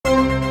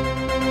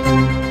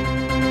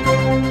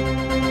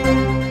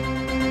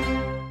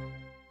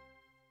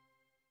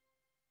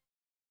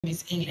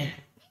England.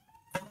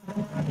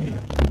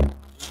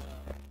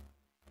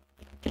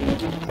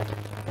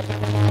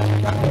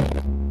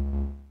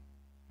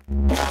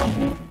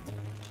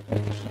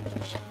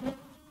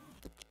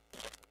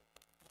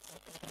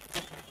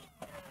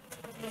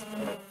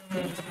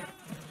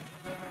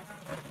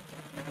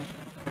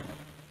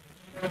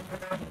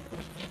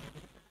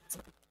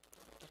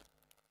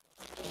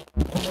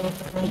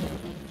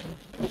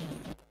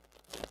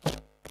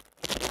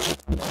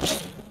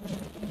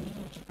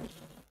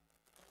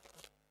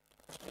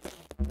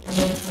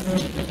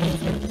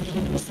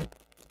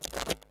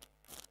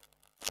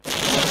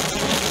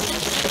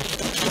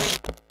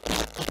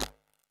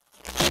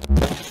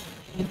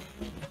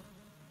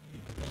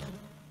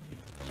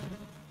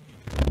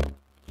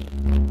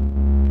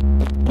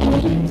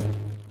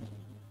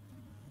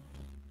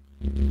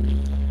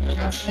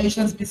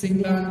 Congratulations, Miss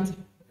England.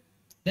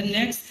 The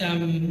next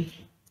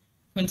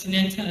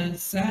continental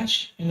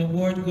sash and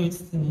award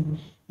goes to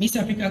Miss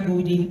Africa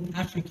Golden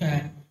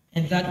Africa,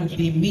 and that would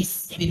be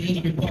Miss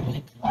Benin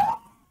Republic.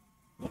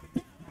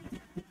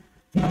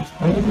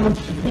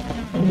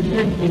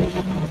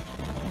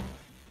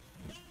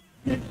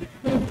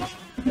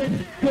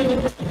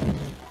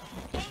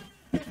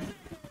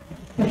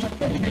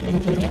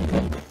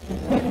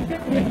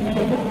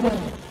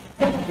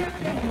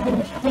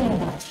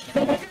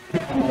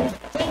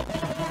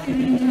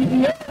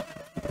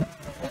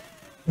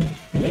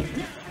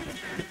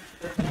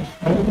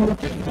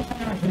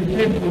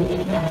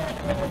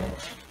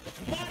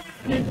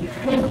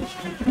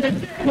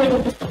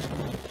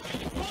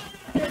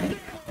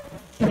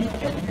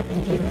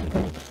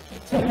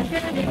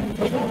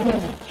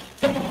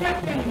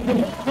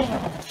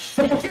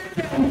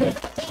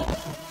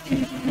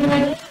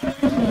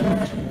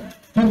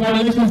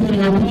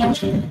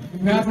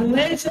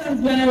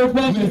 Congratulations, Benin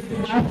Republic,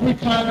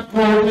 Africa,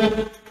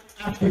 Golden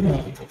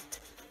Africa.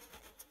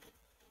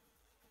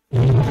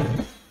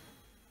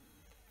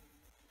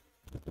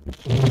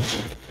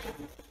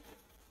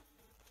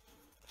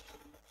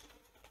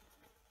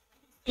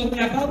 So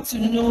we're about to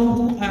know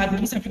who are the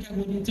Miss Africa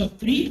Golden top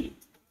 3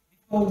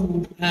 before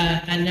we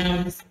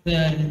announce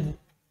the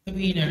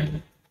winner.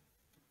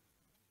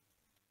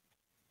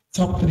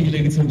 Top 3,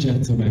 ladies and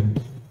gentlemen.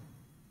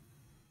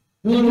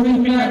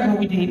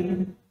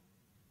 Golden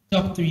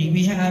top 3.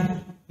 We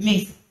have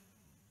Miss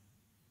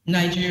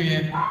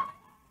Nigeria.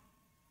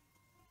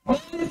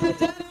 Ladies and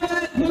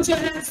gentlemen, put your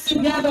hands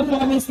together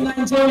for Miss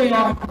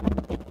Nigeria.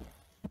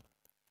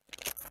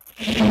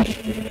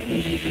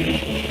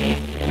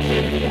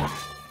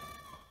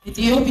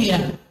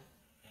 Ethiopia.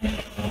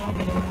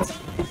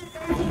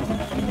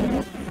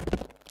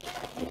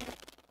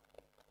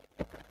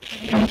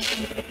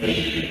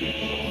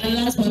 And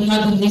last but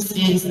not least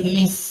is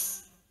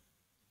Miss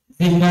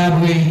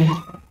Zimbabwe.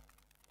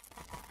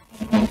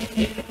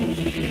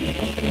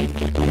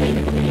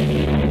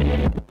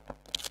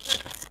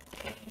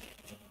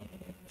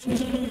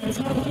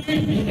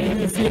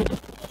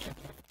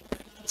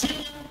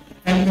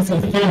 And Miss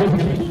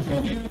Ethiopia.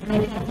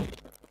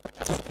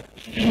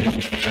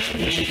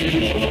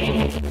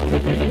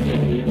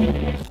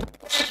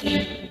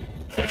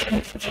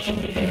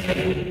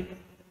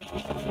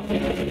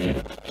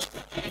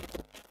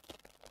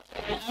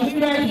 Are we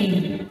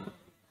ready?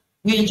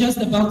 We're just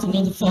about to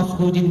know the fourth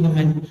golden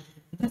woman.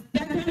 The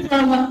second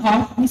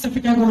runner-up, Miss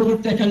Africa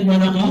Golden second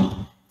runner-up,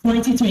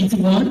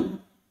 2021,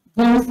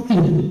 goes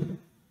to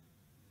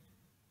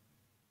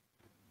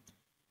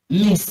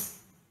Miss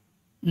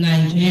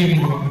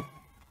Nigeria.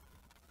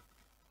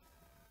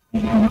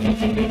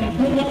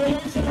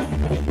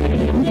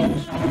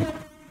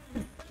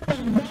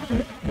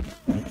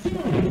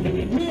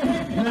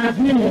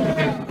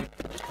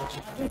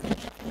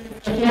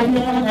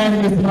 And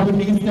Miss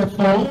Nominee step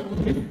forward.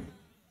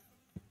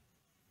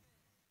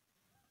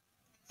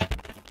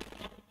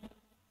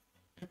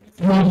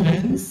 Hold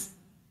hands.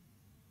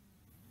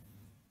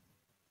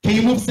 Can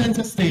you move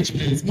center stage,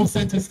 please? Move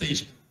center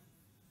stage.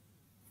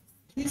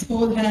 Please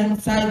hold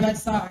hands side by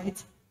side.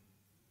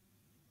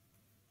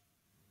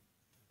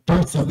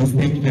 Birds of the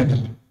same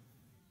feather.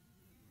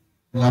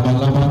 Laba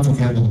laba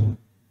together.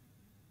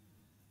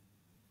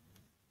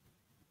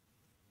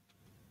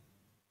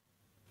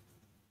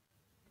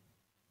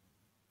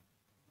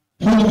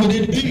 Who would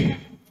it be?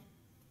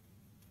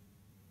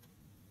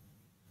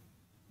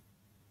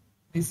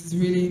 This is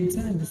really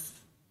intense.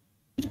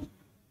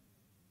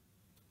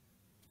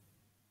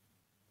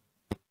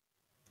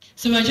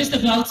 So we're just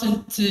about to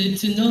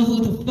know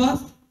who the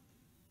fourth.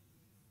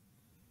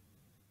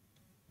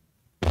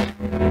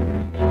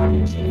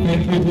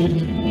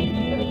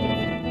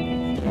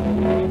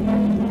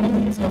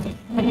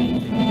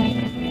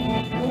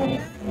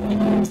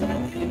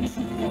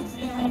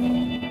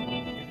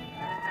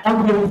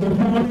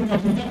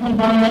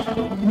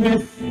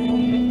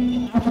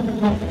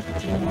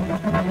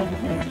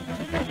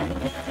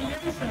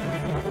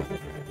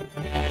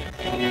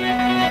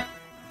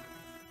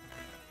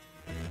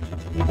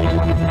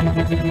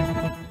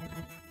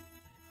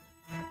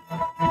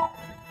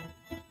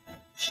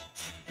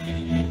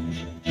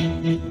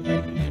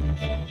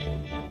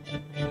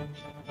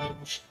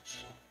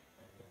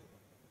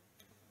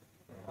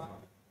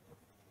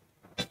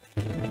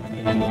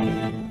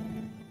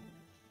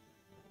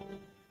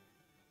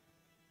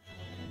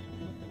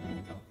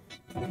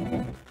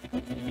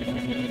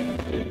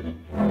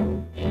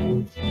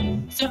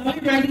 are we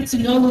ready to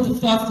know who the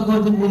fourth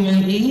golden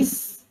woman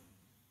is?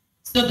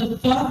 So the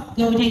fourth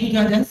golden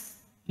goddess,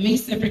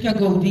 Miss Africa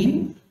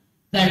Golden,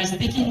 that is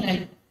taking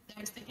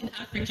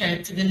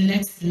Africa to the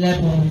next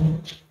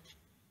level.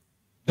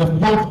 The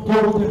fourth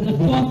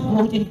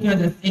golden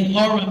goddess in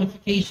all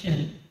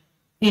ramification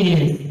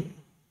is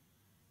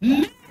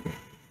Miss.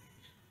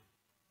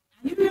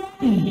 Are you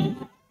ready?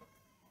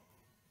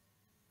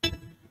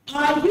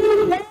 Are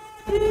you ready?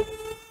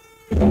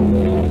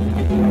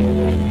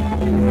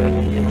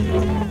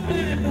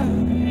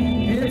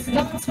 It's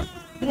not time,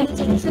 ladies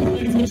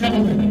and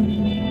gentlemen.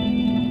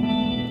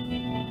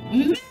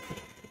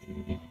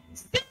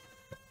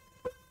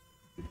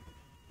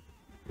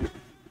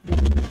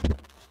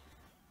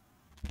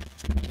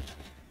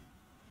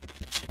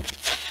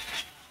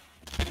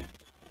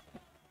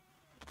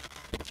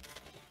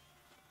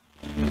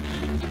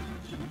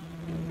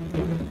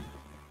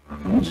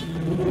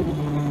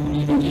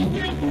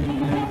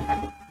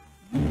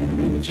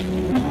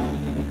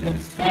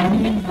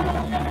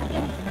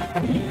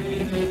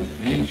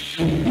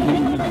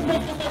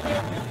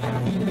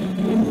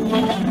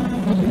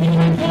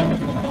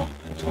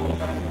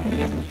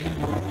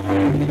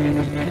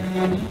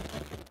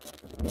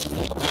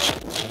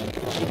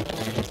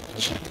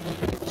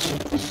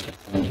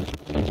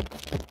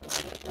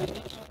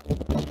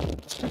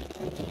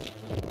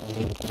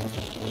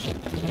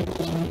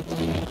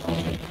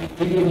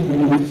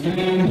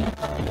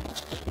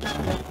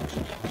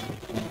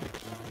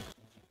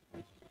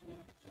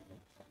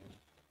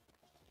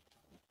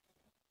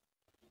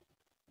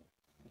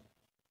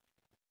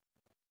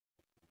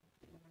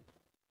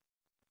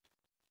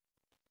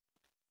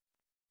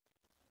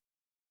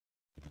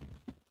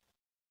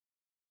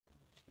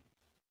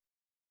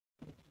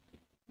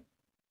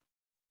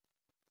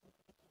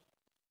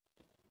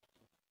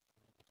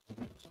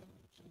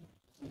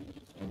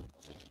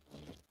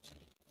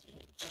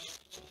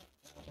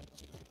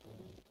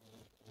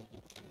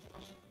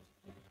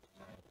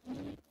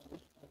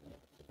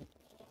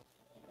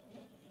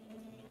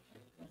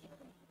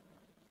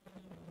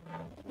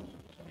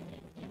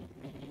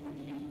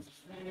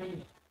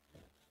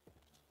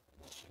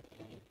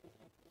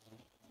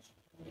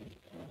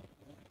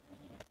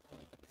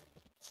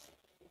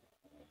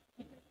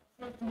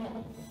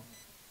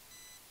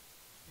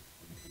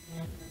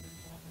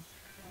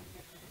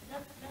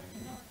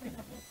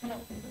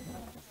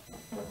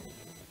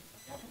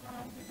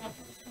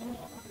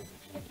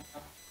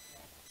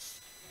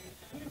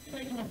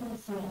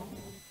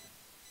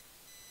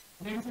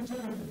 Ladies and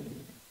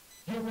gentlemen,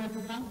 here is the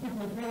announcement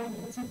for the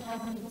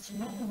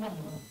 2021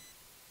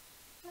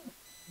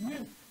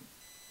 Miss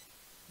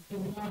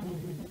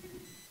Zimbabwe.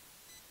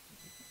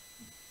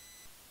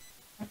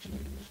 Actually,